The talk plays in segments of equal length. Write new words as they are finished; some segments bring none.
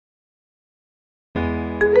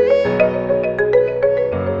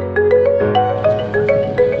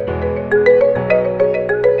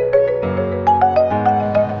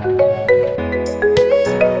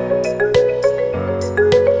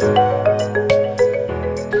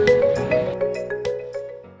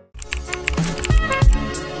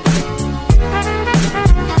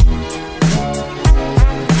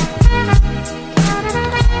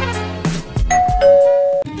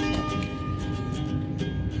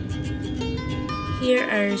Here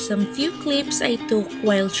are some few clips I took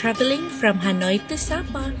while traveling from Hanoi to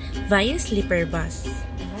Sapa via sleeper bus.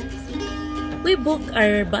 We booked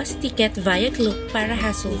our bus ticket via Klook para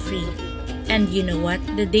hassle-free. And you know what?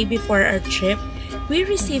 The day before our trip, we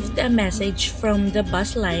received a message from the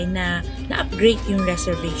bus line na na-upgrade yung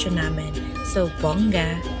reservation namin. So,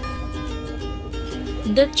 bongga!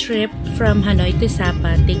 The trip from Hanoi to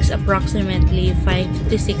Sapa takes approximately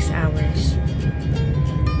 5 to 6 hours.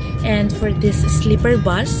 And for this sleeper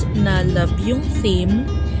bus na love yung theme,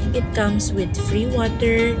 it comes with free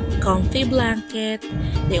water, comfy blanket.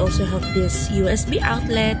 They also have this USB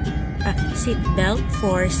outlet, a seat belt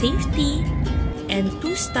for safety, and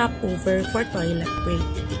 2 stopover for toilet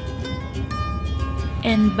break.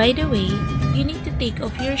 And by the way, you need to take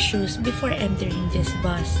off your shoes before entering this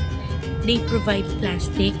bus. They provide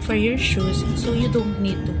plastic for your shoes so you don't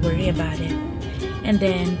need to worry about it. And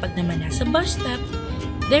then, pag naman nasa bus stop,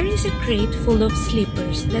 there is a crate full of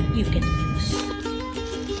slippers that you can use.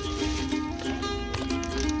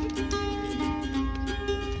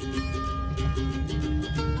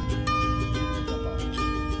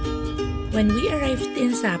 When we arrived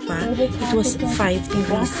in Sapa, it was 5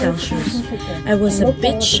 degrees Celsius. I was a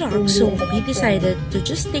bit shocked, so we decided to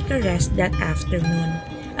just take a rest that afternoon,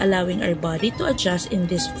 allowing our body to adjust in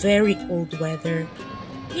this very cold weather.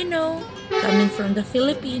 You know, coming from the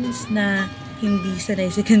Philippines na hindi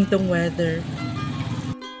sanay sa ganitong weather.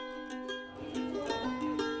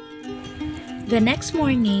 The next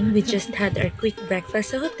morning, we just had our quick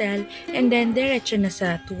breakfast sa hotel and then diretso na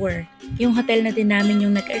sa tour. Yung hotel na din namin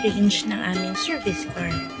yung nag-arrange ng aming service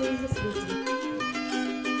car.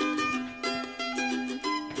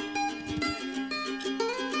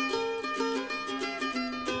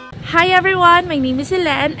 Hi everyone, my name is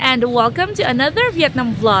Helen and welcome to another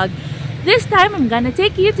Vietnam vlog. This time I'm gonna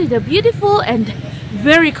take you to the beautiful and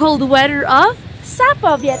very cold weather of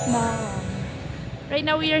Sapa, Vietnam. Right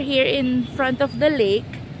now we are here in front of the lake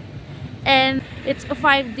and it's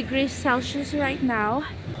 5 degrees Celsius right now.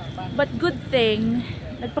 But good thing,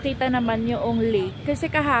 nagpakita naman yung lake kasi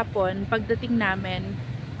kahapon pagdating namin,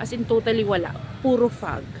 as in totally wala, puro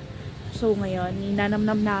fog. So ngayon,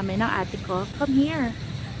 ninanamnam namin ng ate ko, come here,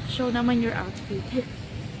 show naman your outfit.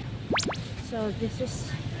 So this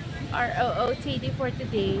is our OOTD for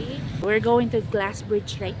today. We're going to Glass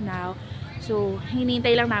Bridge right now. So,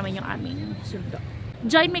 hinihintay lang namin yung aming sundo.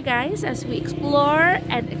 Join me guys as we explore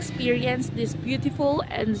and experience this beautiful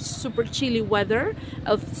and super chilly weather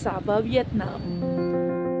of Sapa, Vietnam.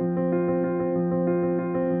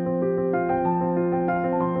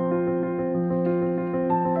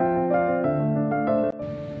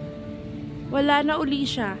 Wala na uli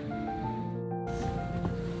siya.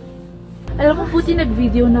 Alam mo, buti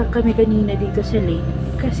nag-video na kami kanina dito sa lake.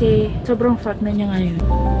 Kasi sobrang fog na niya ngayon.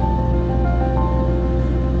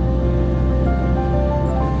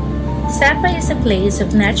 Sapa is a place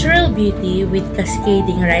of natural beauty with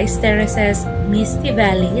cascading rice terraces, misty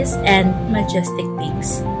valleys, and majestic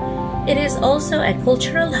peaks. It is also a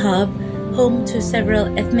cultural hub, home to several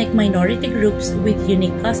ethnic minority groups with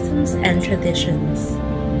unique customs and traditions.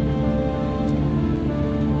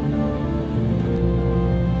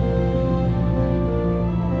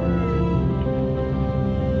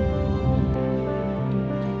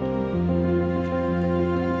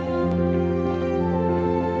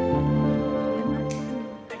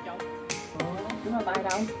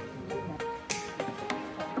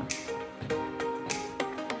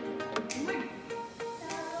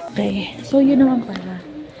 Okay, so yun naman pala.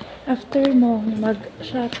 After mo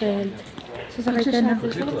mag-shuttle, sasakay ka na.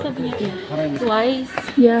 Twice?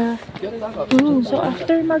 Yeah. So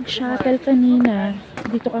after mag-shuttle kanina,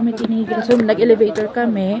 dito kami tinigil. So nag-elevator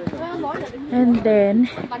kami. And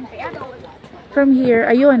then, from here,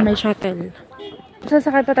 ayun, may shuttle.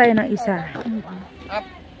 Sasakay pa tayo ng isa. Up?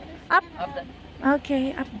 Up?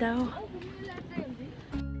 Okay, up daw.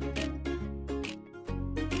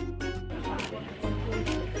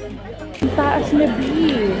 Taas na B.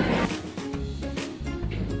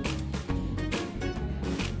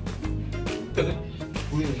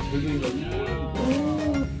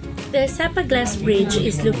 The Sapa Glass Bridge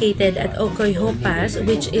is located at Ocoy Ho Pass,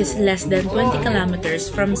 which is less than 20 kilometers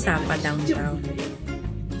from Sapa downtown.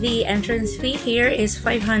 The entrance fee here is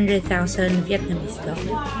 500,000 Vietnamese dollars.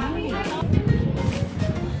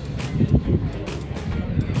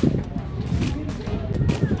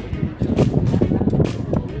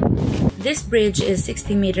 This bridge is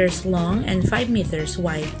 60 meters long and 5 meters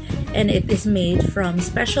wide, and it is made from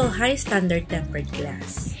special high standard tempered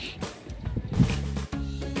glass.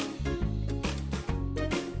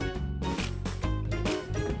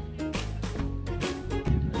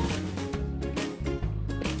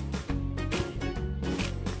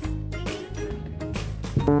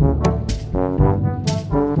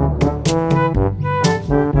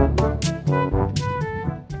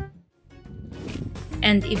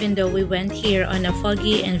 And even though we went here on a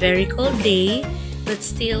foggy and very cold day, but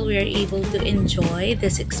still we are able to enjoy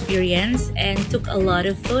this experience and took a lot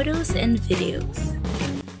of photos and videos.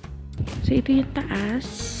 So ito yung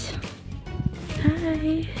taas.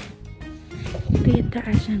 Hi! Ito yung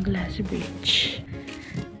taas ng Glass Bridge.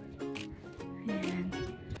 Ayan.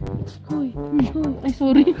 Hoy! Ay,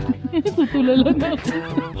 sorry. Tutulala na ako.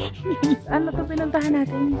 Ano to pinuntahan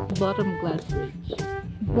natin? Bottom Glass Bridge.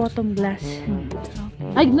 Bottom Glass.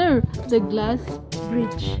 Ay, no! The Glass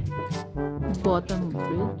Bridge. Bottom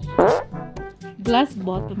Bridge. Glass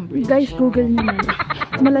Bottom Bridge. Guys, Google nyo na lang.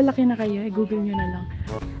 Malalaki na kayo, Google nyo na lang.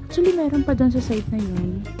 Actually, meron pa doon sa site na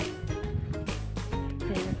yun.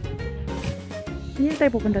 Kaya, hindi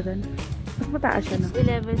tayo pupunta doon. Mas mataas siya, no?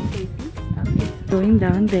 11:30. Okay. Going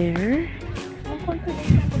down there.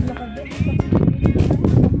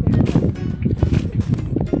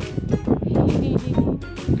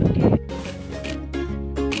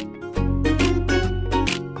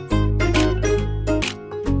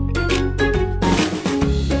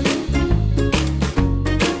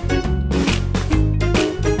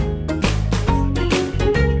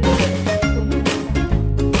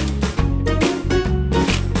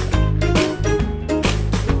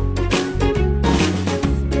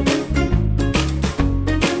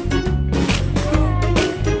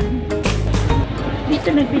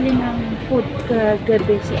 Dito nagbili ng food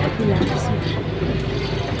kagabi si Ate Lassie.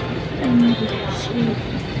 And she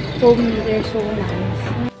told me they're so nice.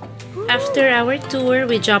 After our tour,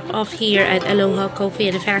 we drop off here at Aloha Coffee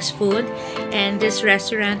and Fast Food, and this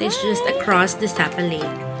restaurant is just across the Sapa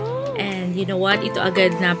Lake. And you know what? Ito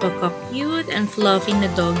agad napaka-cute and fluffy na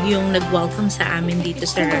dog yung nag-welcome sa amin dito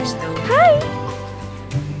sa resto. Hi!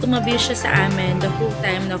 Tumabi siya sa amin the whole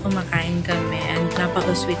time na kumakain kami, and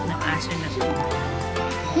napaka-sweet ng aso na to.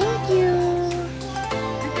 Thank you!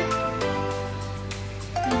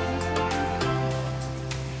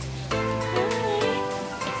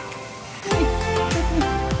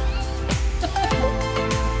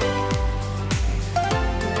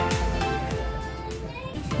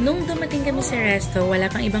 Nung dumating kami sa resto, wala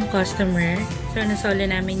pang ibang customer. So, nasolo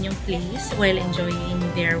namin yung place while enjoying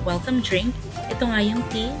their welcome drink. Ito nga yung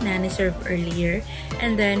tea na ni-serve earlier.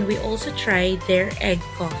 And then, we also tried their egg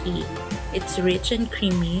coffee. It's rich and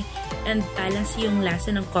creamy and balance yung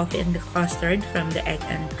lasa ng coffee and the custard from the egg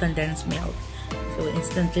and condensed milk. So, we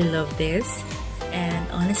instantly love this. And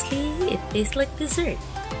honestly, it tastes like dessert.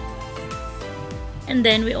 And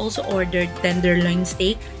then, we also ordered tenderloin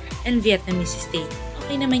steak and Vietnamese steak.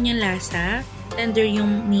 Okay naman yung lasa, tender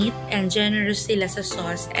yung meat, and generous sila sa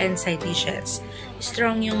sauce and side dishes.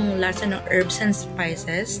 Strong yung lasa ng herbs and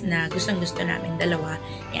spices na gustong-gusto namin dalawa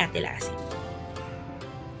ni Ate Lassie.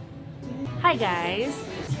 Hi guys!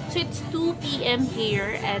 So it's 2 PM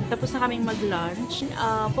here and tapos na kaming mag-lunch.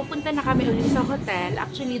 Pupunta na kami ulit sa hotel.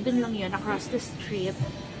 Actually, dun lang yun, across the street.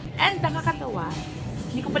 And nakakatawa,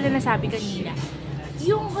 hindi ko pala nasabi kanina.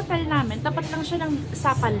 Yung hotel namin, tapat lang siya ng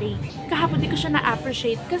Sapa Lake. Kahapon di ko siya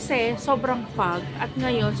na-appreciate kasi sobrang fog. At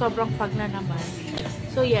ngayon, sobrang fog na naman.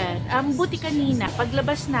 So yan, buti kanina,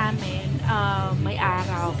 paglabas namin, may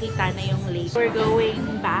araw, kita na yung lake. We're going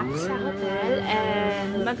back sa hotel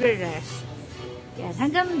and magre-rest. Yan,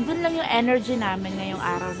 hanggang dun lang yung energy namin ngayong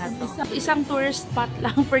araw na to. Isang tourist spot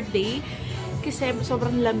lang per day kasi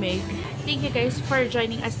sobrang lamig. Thank you guys for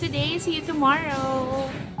joining us today. See you tomorrow!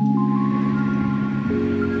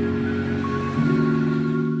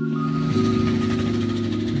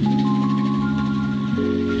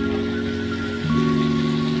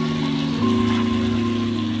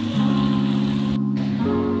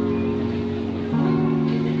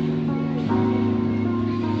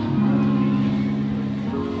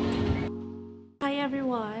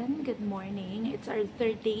 Good morning. It's our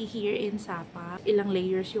third day here in Sapa. Ilang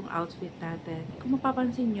layers yung outfit natin. Kung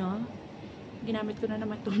mapapansin nyo, ginamit ko na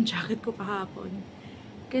naman tong jacket ko kahapon.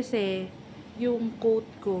 Kasi yung coat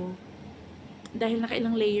ko, dahil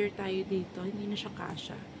nakailang layer tayo dito, hindi na siya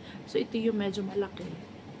kasha. So ito yung medyo malaki.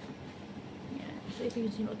 Yan. So ito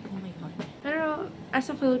yung sinuot ko ngayon. Pero as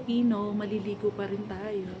a Filipino, maliligo pa rin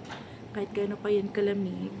tayo. Kahit gaano pa yan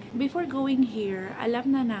kalamig. Before going here,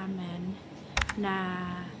 alam na namin na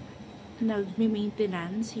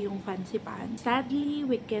nagme-maintenance yung Fancy Pan. Sadly,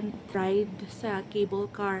 we can't ride sa cable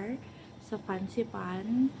car sa Fancy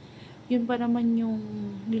Pan. Yun pa naman yung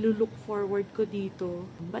nilulook forward ko dito.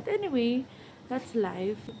 But anyway, that's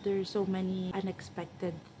life. There's so many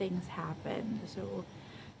unexpected things happen. So,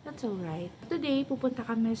 that's alright. Today, pupunta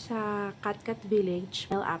kami sa Katkat Village.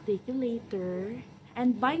 I'll update you later.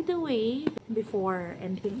 And by the way, before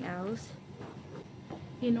anything else,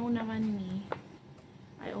 you know naman me,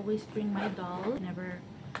 I always bring my doll whenever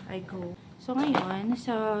I go. So ngayon,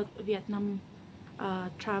 sa Vietnam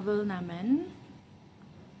travel namin,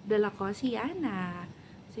 dala ko si Yana.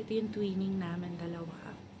 So ito yung twinning namin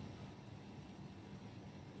dalawa.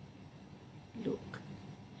 Look.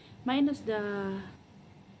 Minus the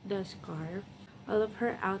scarf. All of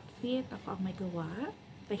her outfit, ako ang may gawa.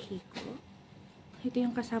 Tahi ko. Ito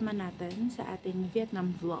yung kasama natin sa ating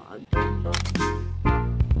Vietnam vlog.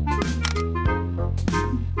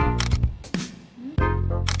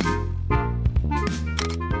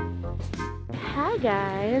 Hi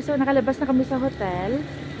guys! So nakalabas na kami sa hotel.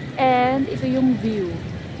 And ito yung view.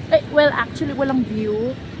 Well, actually walang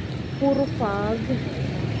view. Puro fog.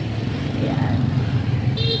 Yan.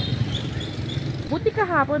 Buti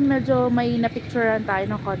kahapon medyo may napicturean tayo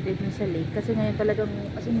ng content sa lake. Kasi ngayon talagang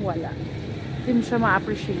as in wala. Hindi mo siya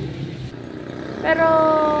ma-appreciate. Pero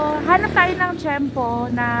hanap tayo ng tiyempo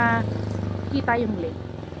na kita yung lake.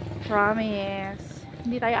 Promise.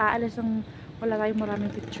 Hindi tayo aalis ng wala tayong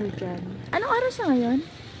maraming picture dyan. Anong oras na ngayon?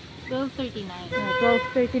 12:39.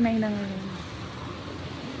 12:39 na ngayon.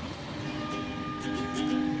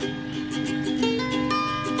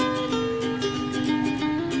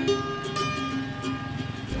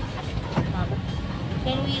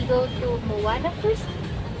 Can we go to Moana first?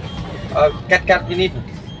 Cat, we need.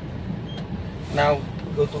 Now,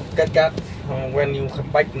 go to Cat when you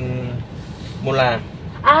come back in Moana.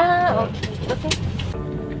 Ah, okay. Okay.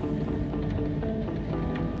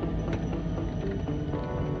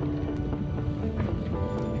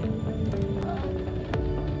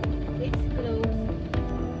 It's closed.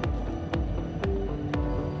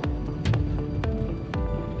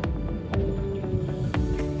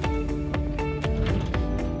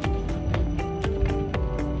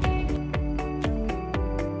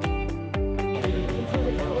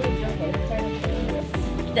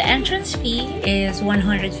 The entrance fee is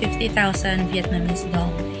 150,000 Vietnamese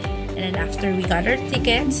dong. And then after we got our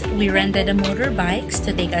tickets, we rented a motorbikes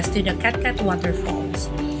to take us to the Cat waterfalls.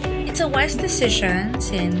 It's a wise decision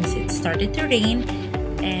since it started to rain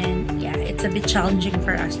and yeah, it's a bit challenging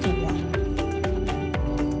for us to walk.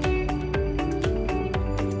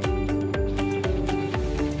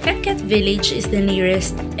 Cat Village is the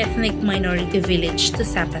nearest ethnic minority village to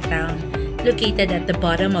Sapa Town, located at the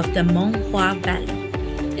bottom of the Mong Hoa Valley.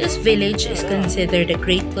 This village is considered a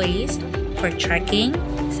great place for trekking,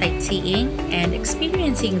 sightseeing, and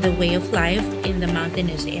experiencing the way of life in the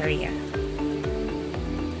mountainous area.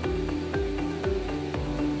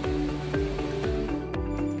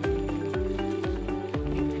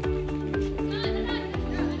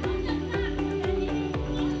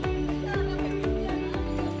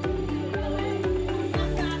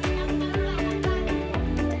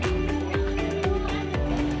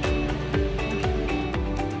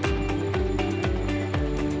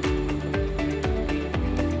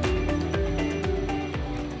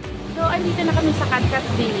 So, andito na kami sa Cat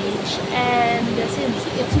Village and since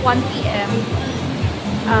it's 1 PM,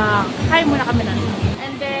 kaya muna kami nun.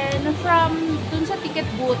 And then, from dun sa ticket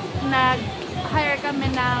booth, nag-hire kami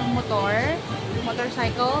ng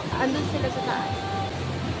motorcycle. Andun sila sa taas.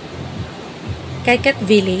 Cat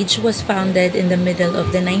Village was founded in the middle of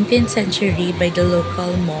the 19th century by the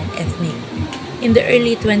local Hmong ethnic. In the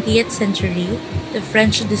early 20th century, the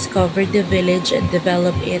French discovered the village and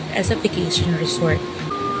developed it as a vacation resort.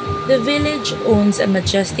 The village owns a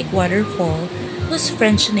majestic waterfall whose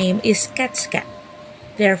French name is Cat.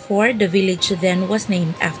 Therefore, the village then was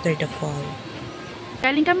named after the fall.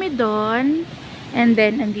 Galing kami doon. And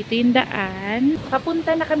then, andito yung daan.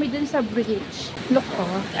 Papunta na kami dun sa bridge. Look,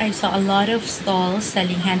 oh. I saw a lot of stalls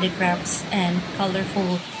selling handicrafts and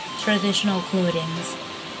colorful traditional clothing.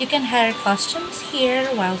 You can hire costumes here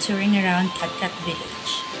while touring around Cat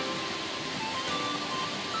Village.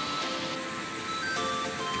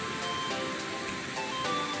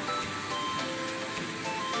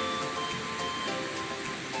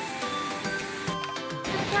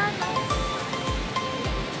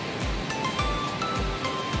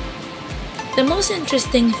 The most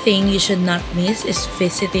interesting thing you should not miss is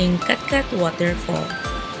visiting Cat Waterfall.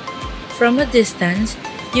 From a distance,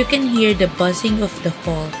 you can hear the buzzing of the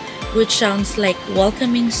fall, which sounds like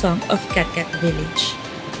welcoming song of Cat Village.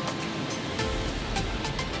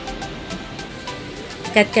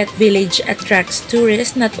 Cat Village attracts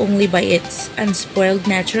tourists not only by its unspoiled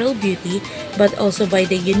natural beauty, but also by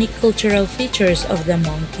the unique cultural features of the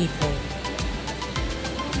Hmong people.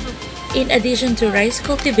 In addition to rice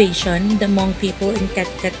cultivation, the Hmong people in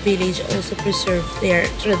Cat Village also preserve their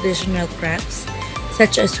traditional crafts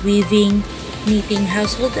such as weaving, knitting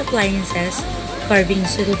household appliances, carving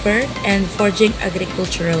silver, and forging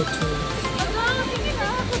agricultural tools.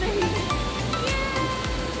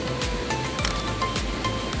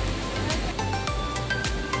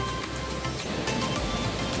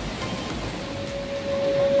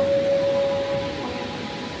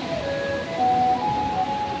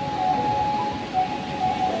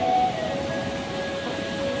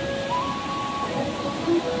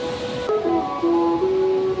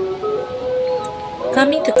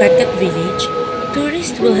 Coming to Katkat Village,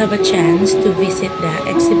 tourists will have a chance to visit the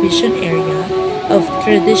exhibition area of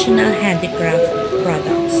traditional handicraft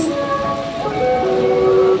products.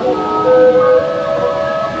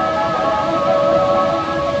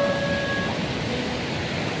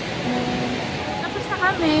 Tapos na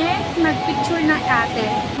kami, nagpicture na ate.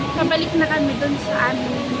 Pabalik na kami dun sa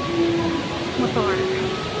aming motor.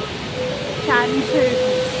 Sa aming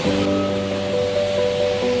service.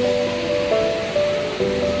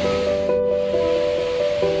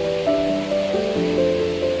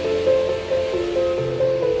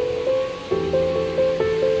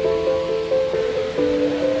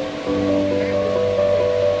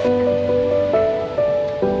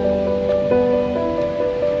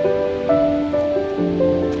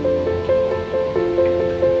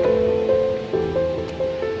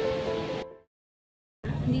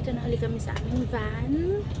 Dito na ulit kami sa aming van.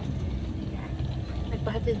 Ayan.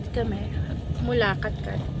 Nagpahatid kami mula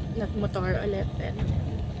Katkat. Nagmotor ulit.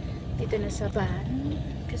 Dito na sa van.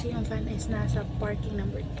 Kasi yung van is nasa parking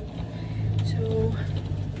number 2. So,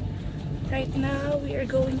 right now, we are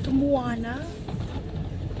going to Moana.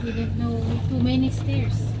 We don't know too many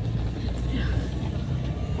stairs.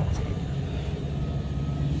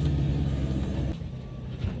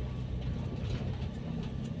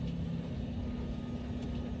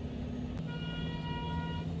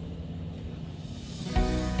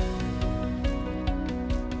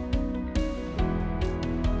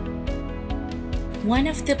 One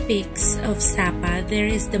of the peaks of Sapa, there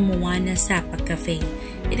is the Moana Sapa Cafe.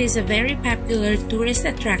 It is a very popular tourist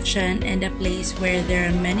attraction and a place where there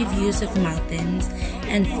are many views of mountains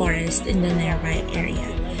and forest in the nearby area.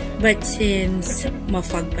 But since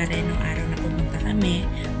mafog pa rin nung araw na pumunta kami,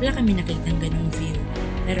 wala kami nakitang ganung view.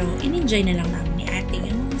 Pero in-enjoy na lang namin ni ate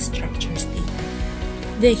yung mga structures dito.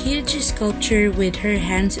 The huge sculpture with her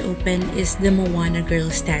hands open is the Moana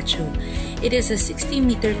girl statue. It is a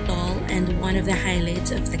 60-meter tall and one of the highlights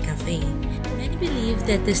of the cafe. Many believe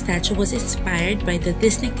that the statue was inspired by the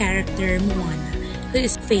Disney character Moana, who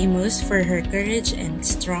is famous for her courage and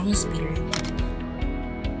strong spirit.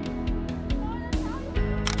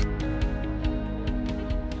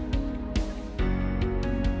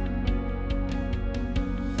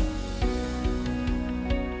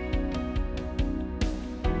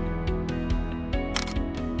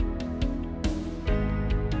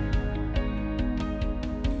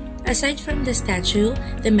 Aside from the statue,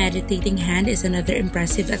 the meditating hand is another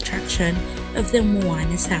impressive attraction of the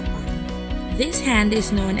Moana Sapa. This hand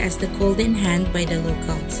is known as the golden hand by the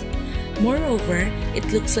locals. Moreover, it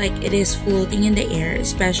looks like it is floating in the air,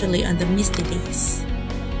 especially on the misty days.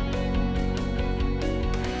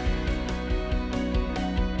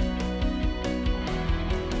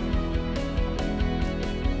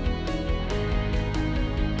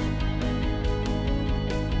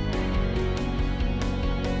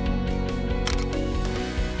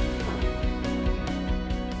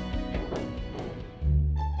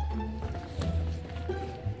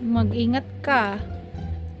 Mag-ingat ka.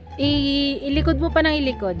 Ilikod mo pa ng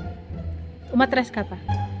ilikod. Umatras ka pa.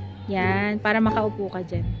 Yan, para makaupo ka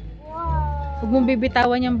dyan. Huwag mong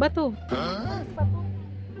bibitawan yung bato.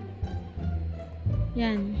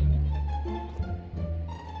 Yan.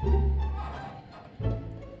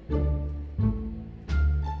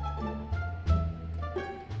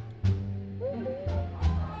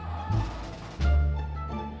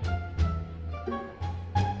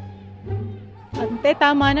 Ante,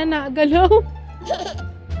 tama na, nagalaw.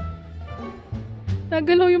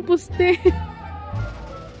 Nagalaw yung poste.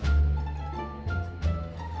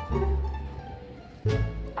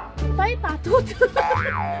 Tayo tatot.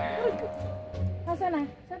 Sana.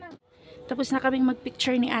 Tapos na kaming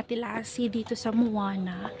magpicture ni Ate Lassie dito sa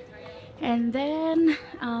Moana. And then,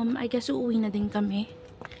 I guess uuwi na din kami.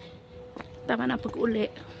 Tama na pag-uli.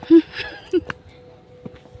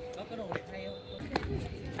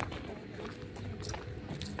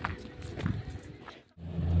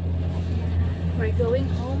 We're going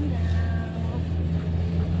home now.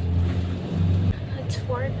 It's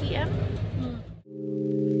 4 p.m.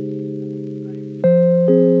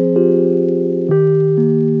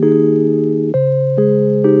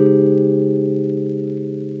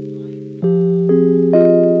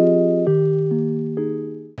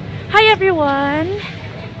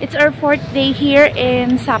 4th day here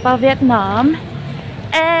in Sapa, Vietnam.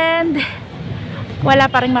 And wala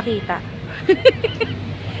pa rin makita.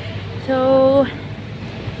 So,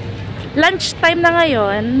 lunch time na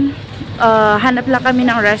ngayon. Hanap lang kami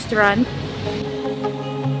ng restaurant.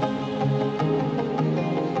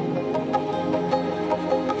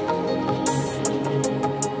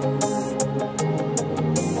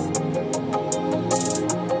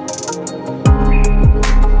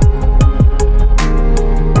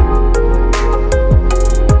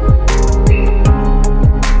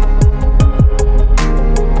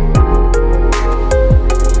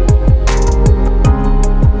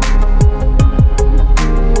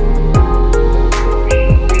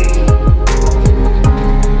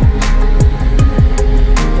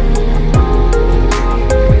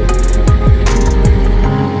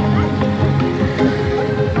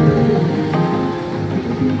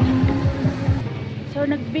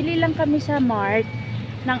 Nagbili lang kami sa mart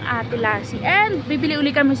ng Ate Lassie. And bibili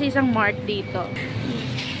uli kami sa isang mart dito.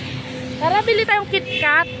 Tara, bili tayong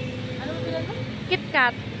KitKat. Ano ba bilhin mo?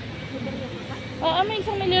 KitKat. Oo, may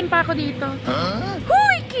 1 milyon pa ako dito. Huh?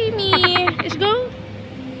 Huy, Kimi! Let's go!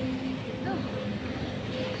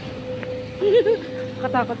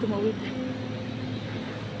 Katakot tumawid.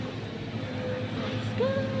 Let's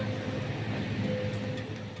go!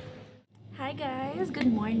 Hi guys!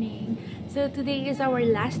 Good morning! So today is our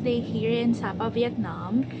last day here in Sapa,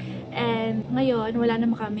 Vietnam. And ngayon, wala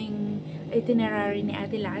naman kaming itinerary ni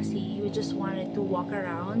Ate Lassie. We just wanted to walk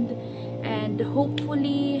around. And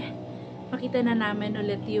hopefully, makita na namin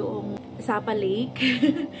ulit yung Sapa Lake.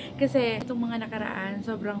 Kasi itong mga nakaraan,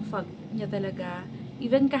 sobrang fog niya talaga.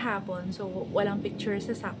 Even kahapon, so walang picture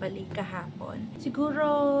sa Sapa Lake kahapon.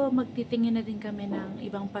 Siguro magtitingin na din kami ng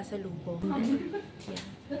ibang pasalubong.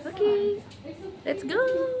 Yeah. Okay, let's go!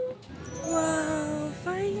 Wow,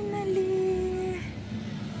 finally!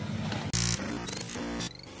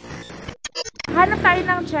 Hanap tayo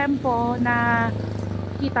ng tiyempo na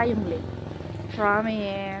kita yung lake.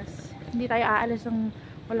 Promise. Hindi tayo aalis ng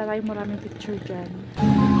wala tayong maraming picture dyan.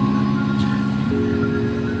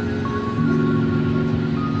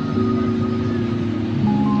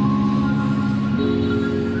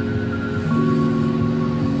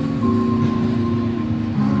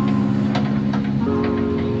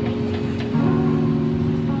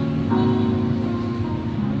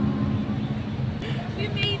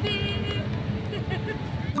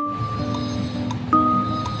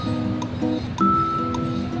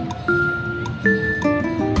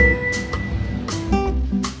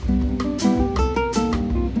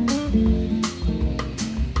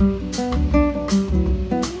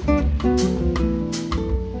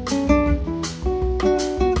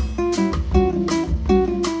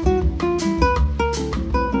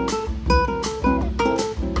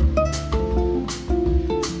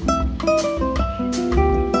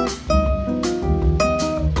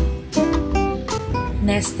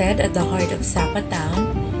 Nested at the heart of Sapa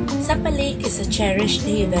Town, Sapa Lake is a cherished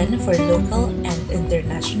haven for local and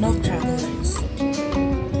international travelers.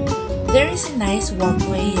 There is a nice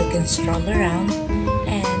walkway you can stroll around,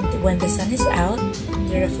 and when the sun is out,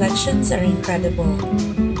 the reflections are incredible,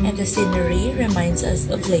 and the scenery reminds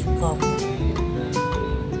us of Lake Como.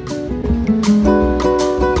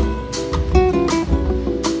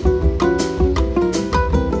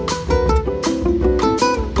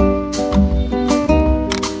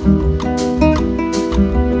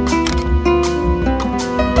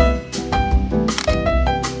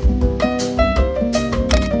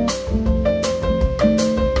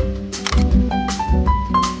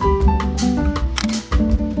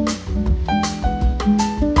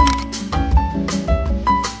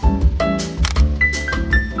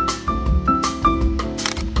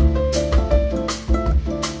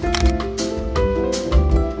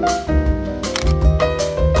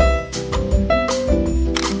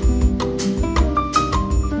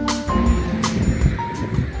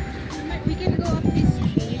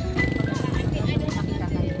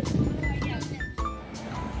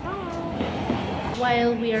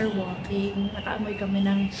 While we are walking, nakaamoy kami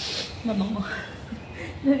ng mabango.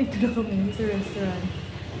 Nandito na kami sa restaurant.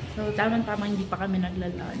 So, tamang-tama hindi pa kami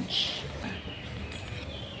nagla-lunch.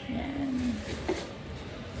 Yan.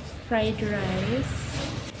 Fried rice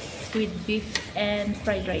with beef and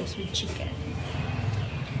fried rice with chicken.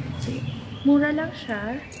 So, mura lang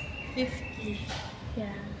siya. 50.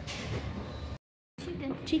 Yeah.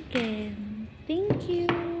 Chicken. Thank you.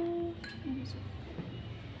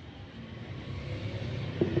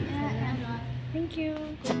 Thank you.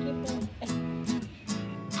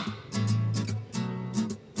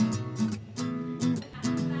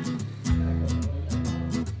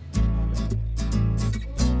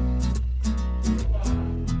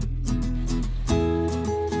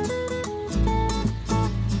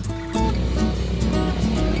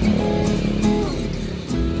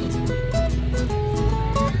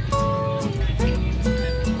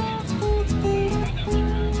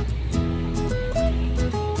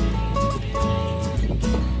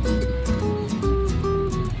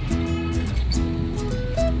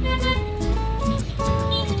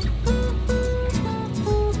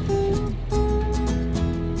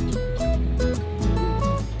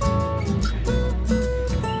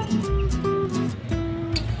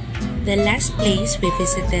 The last place we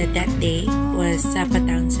visited that day was Sapa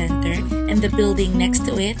Town Center and the building next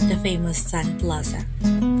to it, the famous Sun Plaza.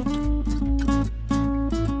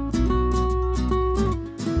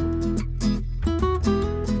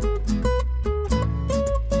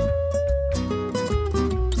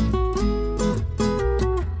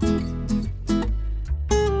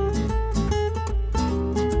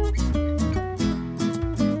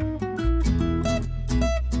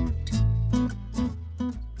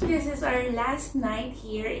 This is our last night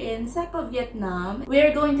here in Sapa, Vietnam.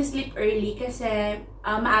 We're going to sleep early kasi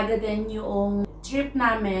maaga din yung trip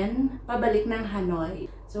namin pabalik ng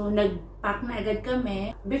Hanoi. So, nag-pack na agad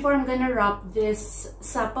kami. Before I'm gonna wrap this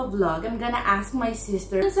Sapa vlog, I'm gonna ask my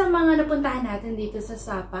sister, sa mga napuntahan natin dito sa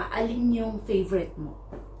Sapa, alin yung favorite mo?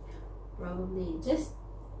 Probably just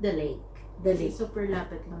the lake. The lake. Super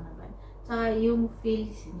lapit lang naman. Saka yung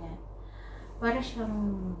feels niya, para siyang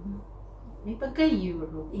may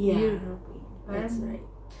pagka-Europe. Yeah. Europe. That's Parang right.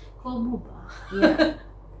 Como ba? Yeah.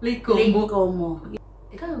 Lake Lake Como. Como.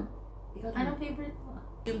 Ikaw? Ikaw Anong favorite mo?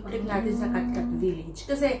 yung trip natin sa Cat Village.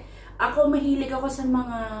 Kasi ako, mahilig ako sa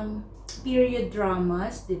mga period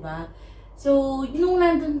dramas, di ba? So, nung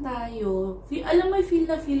nandun tayo, alam mo, feel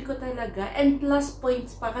na feel ko talaga. And plus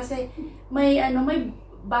points pa kasi may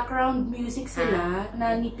background music sila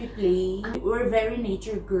na nipi-play. We're very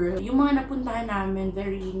nature girl. Yung mga napuntahan namin,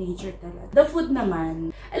 very nature talaga. The food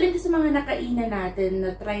naman, alin sa mga nakainan natin,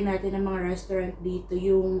 na try natin ng mga restaurant dito,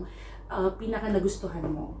 yung pinaka nagustuhan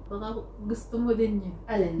mo? Baka gusto mo din yun.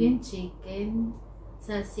 Alin? Yung chicken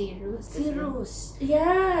sa Cirrus. Cirrus.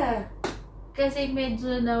 Yeah! Kasi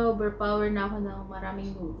medyo na-overpower na ako ng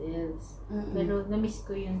maraming noodles. Pero na-miss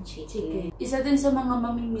ko yung chicken. Isa din sa mga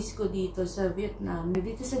mamimiss ko dito sa Vietnam,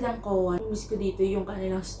 dito sa Dancoan, miss ko dito yung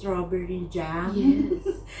kanilang strawberry jam. Yes.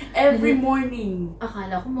 Every morning.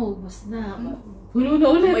 Akala ko maubos na. Puno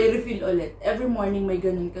na ulit. May refill ulit. Every morning may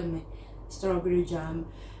ganun kami. Strawberry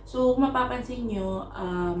jam. So, kung mapapansin nyo,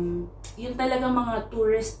 yung talagang mga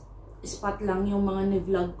tourist spot lang yung mga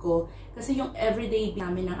ni-vlog ko. Kasi yung everyday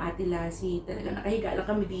namin ng Ate Lassie, talaga nakahiga lang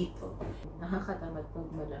kami dito. Nakakatamad pag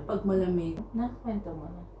malamig. Pag malamig. Nakakwento mo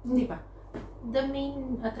na. Hindi pa. The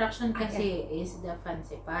main attraction kasi is the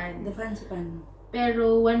fancy pan. The fancy pan.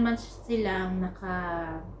 Pero 1 month silang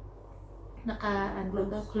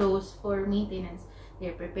close for maintenance.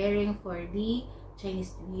 They're preparing for the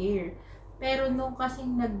Chinese New Year. Pero nung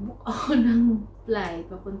kasing nag-book ako ng flight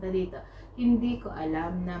papunta dito, hindi ko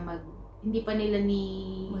alam na hindi pa nila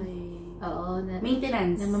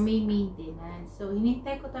maintenance. Na may maintenance. So,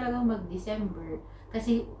 hinintay ko talagang mag-December.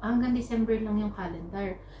 Kasi hanggang December lang yung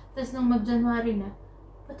calendar. Tapos nung mag-January na,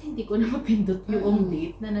 ba't hindi ko na mapindot yung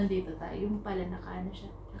date na nandito tayo? Yung pala nakaano siya.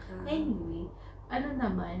 Anyway,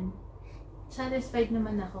 satisfied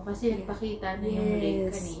naman ako kasi nagpakita na yung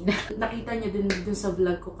lake kanina. Nakita niyo dun sa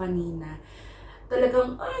vlog ko kanina.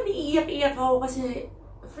 Talagang, niiyak-iyak ako kasi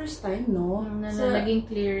first time, no? Naging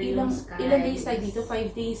clear yung skies. Ilang days tayo dito?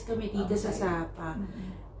 5 days kami dito sa Sapa.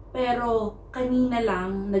 Pero, kanina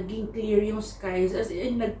lang, naging clear yung skies. As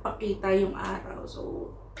in, nagpakita yung araw.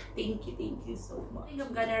 So, thank you so much. I think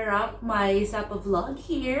I'm gonna wrap my Sapa vlog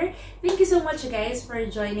here. Thank you so much, guys, for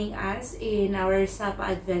joining us in our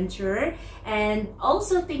Sapa adventure. And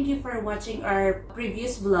also, thank you for watching our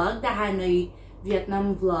previous vlog, the Hanoi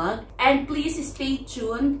Vietnam vlog. And please stay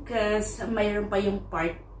tuned because mayroon pa yung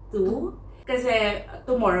part 2. Kasi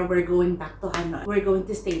tomorrow we're going back to Hanoi. We're going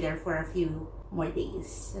to stay there for a few more days.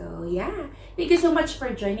 So yeah, thank you so much for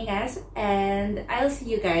joining us and I'll see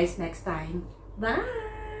you guys next time. Bye!